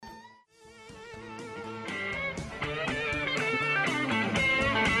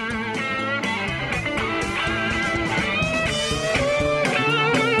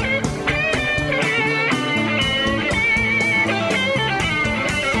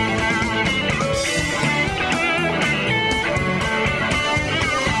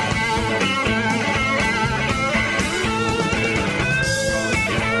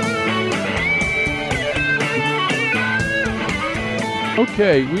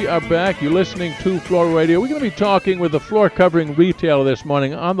Okay, we are back. You're listening to Floor Radio. We're going to be talking with the floor covering retailer this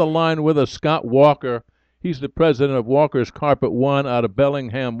morning. On the line with us, Scott Walker. He's the president of Walker's Carpet One out of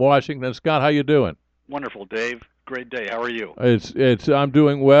Bellingham, Washington. Scott, how you doing? Wonderful, Dave. Great day. How are you? I'm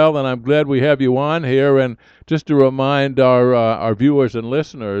doing well, and I'm glad we have you on here. And just to remind our viewers and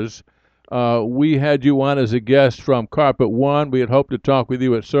listeners, we had you on as a guest from Carpet One. We had hoped to talk with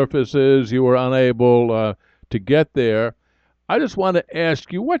you at Surfaces. You were unable to get there. I just want to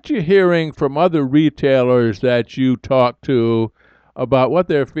ask you what you're hearing from other retailers that you talk to about what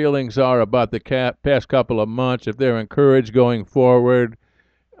their feelings are about the past couple of months, if they're encouraged going forward.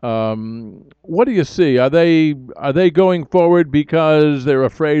 What do you see? Are they going forward because they're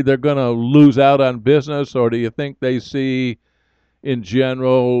afraid they're going to lose out on business, or do you think they see, in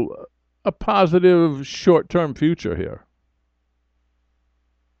general, a positive short-term future here?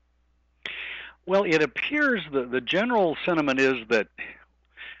 Well, it appears the general sentiment is that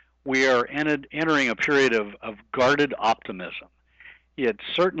we are entering a period of guarded optimism. It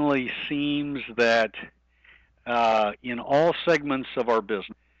certainly seems that in all segments of our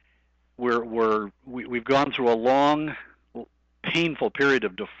business, we've gone through a long, painful period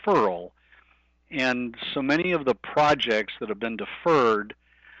of deferral, and so many of the projects that have been deferred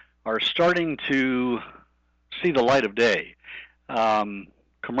are starting to see the light of day.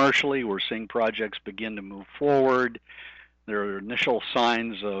 Commercially, we're seeing projects begin to move forward. There are initial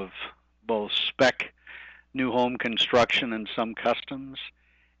signs of both spec new home construction and some customs.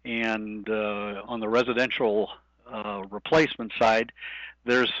 And on the residential replacement side,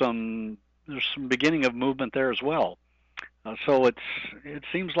 there's some beginning of movement there as well. So it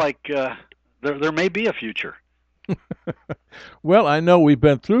seems like there may be a future. Well, I know we've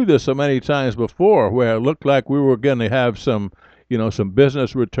been through this so many times before where it looked like we were going to have some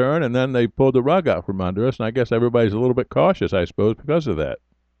business return, and then they pulled the rug out from under us, and I guess everybody's a little bit cautious, I suppose, because of that.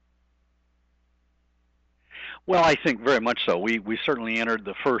 Well, I think very much so. We certainly entered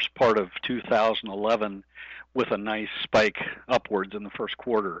the first part of 2011 with a nice spike upwards in the first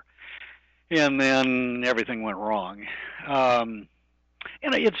quarter, and then everything went wrong. And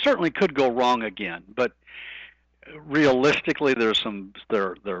it certainly could go wrong again, but realistically, there are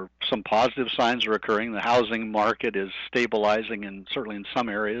some positive signs are occurring. The housing market is stabilizing, and certainly in some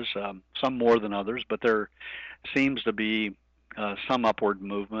areas, some more than others. But there seems to be some upward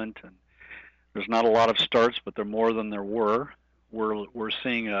movement, and there's not a lot of starts, but there are more than there were. We're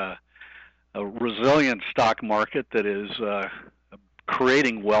seeing a resilient stock market that is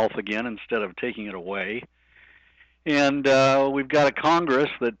creating wealth again instead of taking it away, and we've got a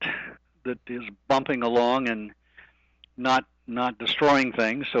Congress that is bumping along and not destroying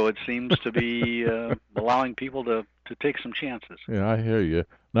things, so it seems to be allowing people to take some chances. Yeah, I hear you.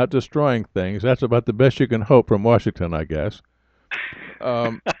 Not destroying things. That's about the best you can hope from Washington, I guess.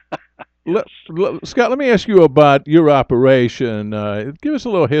 Um, Yes. Scott, let me ask you about your operation. Give us a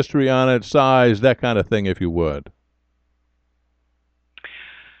little history on it, size, that kind of thing, if you would.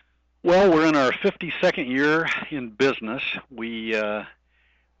 Well, we're in our 52nd year in business. We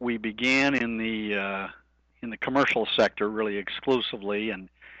began in the commercial sector really exclusively, and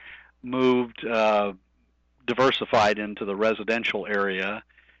moved diversified into the residential area,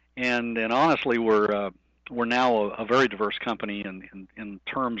 and honestly, we're now a very diverse company in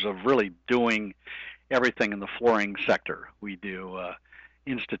terms of really doing everything in the flooring sector. We do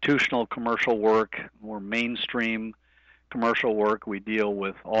institutional commercial work, more mainstream commercial work. We deal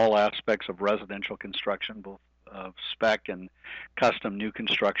with all aspects of residential construction, both spec and custom new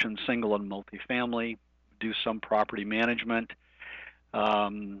construction, single and multifamily. Do some property management.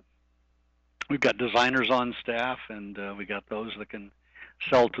 We've got designers on staff, and we got those that can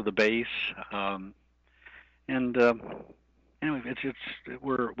sell to the base. And anyway,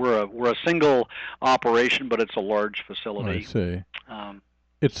 we're a single operation, but it's a large I facility. see. Um,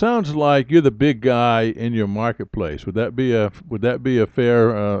 It sounds like you're the big guy in your marketplace. Would that be a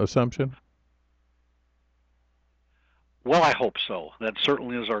fair assumption? well, I hope so. That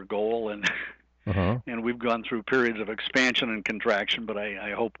certainly is our goal, and Uh-huh. and we've gone through periods of expansion and contraction, but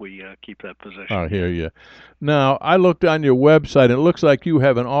I hope we keep that I position. hear you. Now, I looked on your website, and it looks like you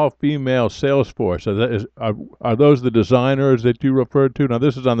have an all-female sales force. Are those the designers that you referred to? Now,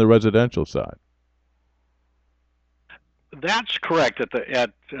 this is on the residential side. That's correct.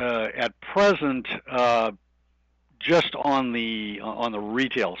 At present, just on the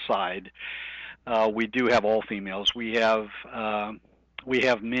retail side, we do have all females. We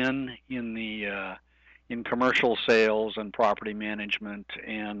have men in commercial sales and property management,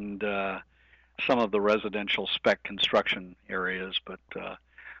 and some of the residential spec construction areas. But there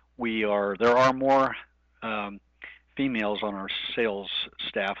are more females on our sales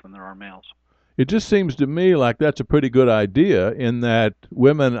staff than there are males. It just seems to me like that's a pretty good idea in that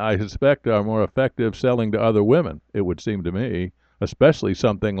women, I suspect, are more effective selling to other women, it would seem to me, especially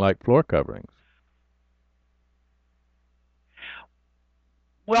something like floor coverings.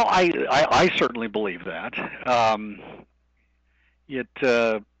 Well, I certainly believe that. It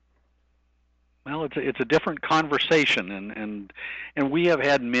Well, it's a different conversation, and we have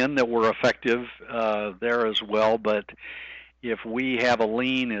had men that were effective there as well. But if we have a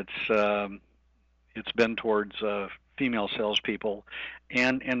lean, it's been towards female salespeople,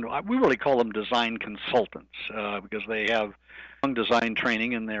 and we really call them design consultants because they have strong design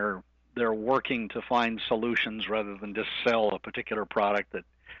training and they're working to find solutions rather than just sell a particular product that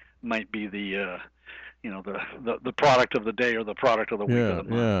might be the product of the day or the product of the week or Yeah, the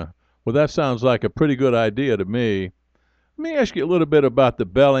month. yeah. Well, that sounds like a pretty good idea to me. Let me ask you a little bit about the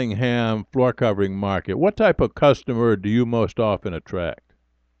Bellingham floor covering market. What type of customer do you most often attract?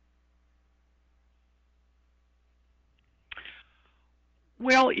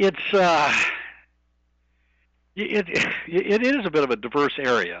 Well, it it is a bit of a diverse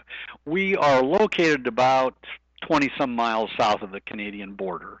area. We are located about 20 some miles south of the Canadian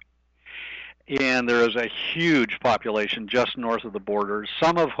border, and there is a huge population just north of the border,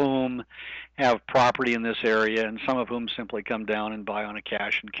 some of whom have property in this area, and some of whom simply come down and buy on a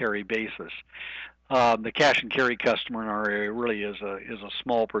cash and carry basis. The cash and carry customer in our area really is a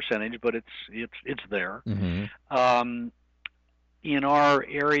small percentage, but it's there. Mm-hmm. Um, in our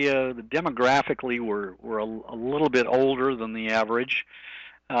area, demographically, we're a little bit older than the average.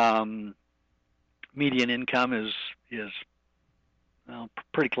 Um, Median income is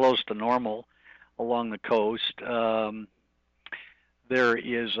pretty close to normal along the coast. There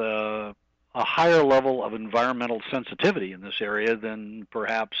is a higher level of environmental sensitivity in this area than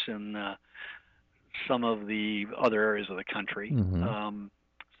perhaps in some of the other areas of the country. Mm-hmm.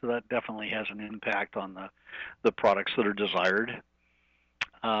 So that definitely has an impact on the products that are desired.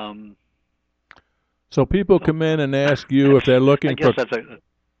 Um, So people so come in and ask you if that's they're I looking guess for. that's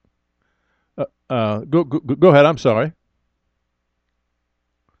a Go ahead. I'm sorry.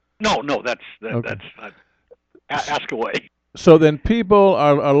 no. Okay. That's ask away. So then people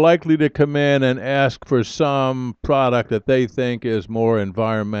are likely to come in and ask for some product that they think is more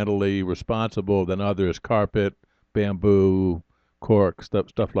environmentally responsible than others, carpet, bamboo, cork,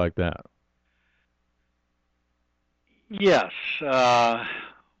 stuff like that. Yes,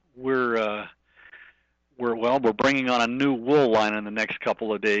 we're we're bringing on a new wool line in the next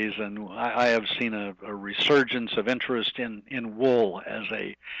couple of days, and I have seen a resurgence of interest in wool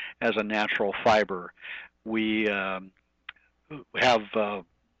as a natural fiber. We have a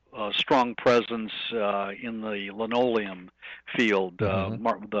strong presence in the linoleum field.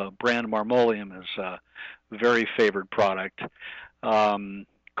 Mm-hmm. The brand Marmoleum is a very favored product. Um,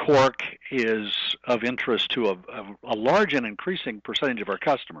 Cork is of interest to a large and increasing percentage of our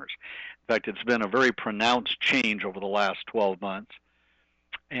customers. In fact, it's been a very pronounced change over the last 12 months.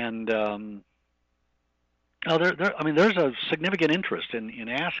 And I mean, there's a significant interest in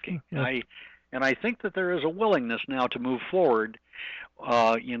asking. Yeah. And I think that there is a willingness now to move forward,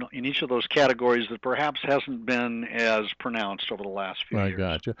 in each of those categories that perhaps hasn't been as pronounced over the last few I years.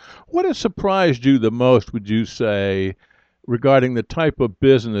 gotcha. What has surprised you the most, would you say, regarding the type of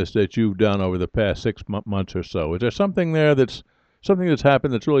business that you've done over the past months or so? Is there something there that's something that's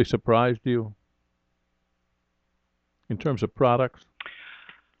happened that's really surprised you in terms of products?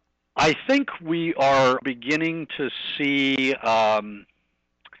 I think we are beginning to see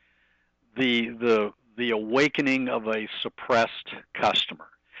the awakening of a suppressed customer.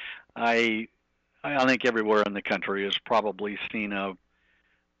 I I think everywhere in the country has probably seen a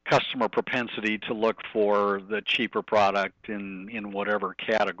customer propensity to look for the cheaper product in whatever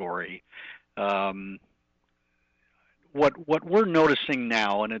category. Um, what we're noticing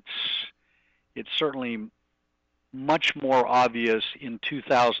now, and it's certainly much more obvious in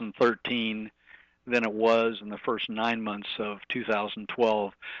 2013 than it was in the first 9 months of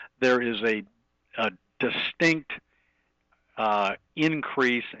 2012. There is a distinct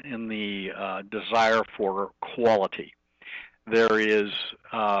increase in the desire for quality. There is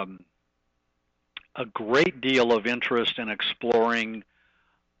a great deal of interest in exploring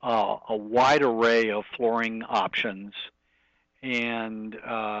a wide array of flooring options, and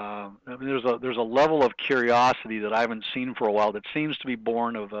there's a level of curiosity that I haven't seen for a while that seems to be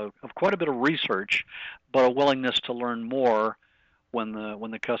born of quite a bit of research, but a willingness to learn more when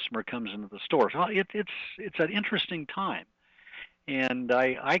the customer comes into the store. So it's an interesting time, and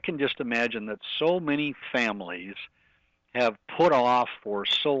I can just imagine that so many families have put off for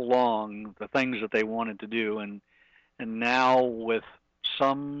so long the things that they wanted to do, and and now with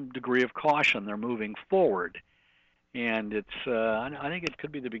some degree of caution, they're moving forward. And I think it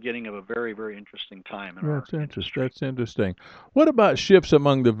could be the beginning of a very, very interesting time in our That's interesting. industry. That's interesting. What about shifts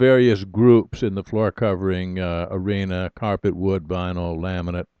among the various groups in the floor covering arena? Carpet, wood, vinyl,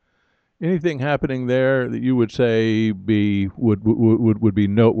 laminate. Anything happening there that you would say would be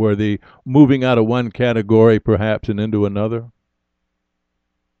noteworthy, moving out of one category perhaps and into another?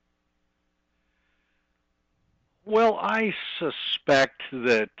 Well, I suspect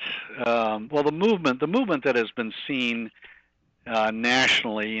that the movement that has been seen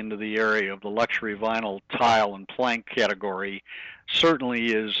nationally into the area of the luxury vinyl tile and plank category certainly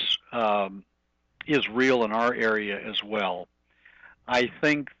is real in our area as well. I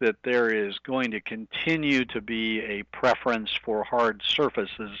think that there is going to continue to be a preference for hard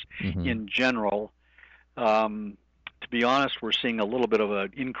surfaces Mm-hmm. in general. Um, to be honest, we're seeing a little bit of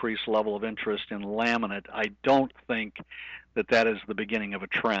an increased level of interest in laminate. I don't think that that is the beginning of a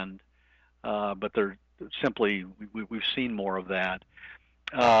trend, but there simply we've seen more of that.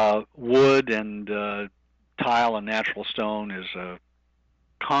 Wood and tile and natural stone is a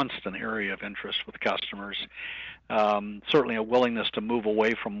constant area of interest with customers. Certainly a willingness to move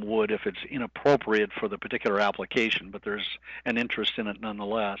away from wood if it's inappropriate for the particular application, but there's an interest in it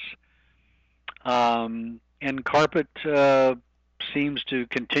nonetheless. And carpet seems to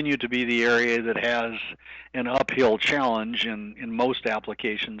continue to be the area that has an uphill challenge in most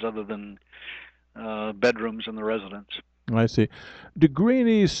applications other than bedrooms and the residence. I see. Do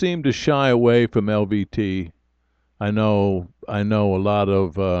greenies seem to shy away from LVT? I know a lot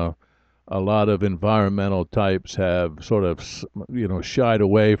of environmental types have sort of shied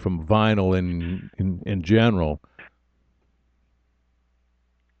away from vinyl in general.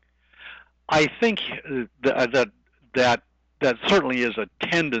 I think that that certainly is a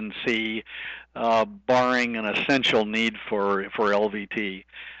tendency, barring an essential need for LVT.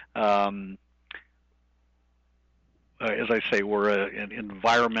 Um, as I say, we're an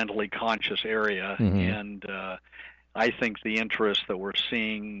environmentally conscious area, Mm-hmm. and I think the interest that we're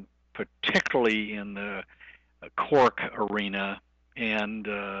seeing, particularly in the cork arena, and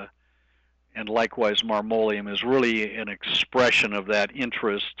uh, and likewise marmoleum, is really an expression of that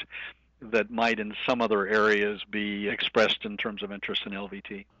interest that might in some other areas be expressed in terms of interest in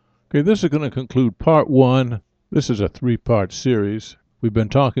LVT. Okay, this is going to conclude part one. This is a three-part series. We've been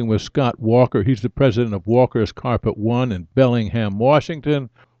talking with Scott Walker. He's the president of Walker's Carpet One in Bellingham, Washington.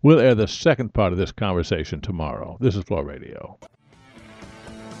 We'll air the second part of this conversation tomorrow. This is Floor Radio.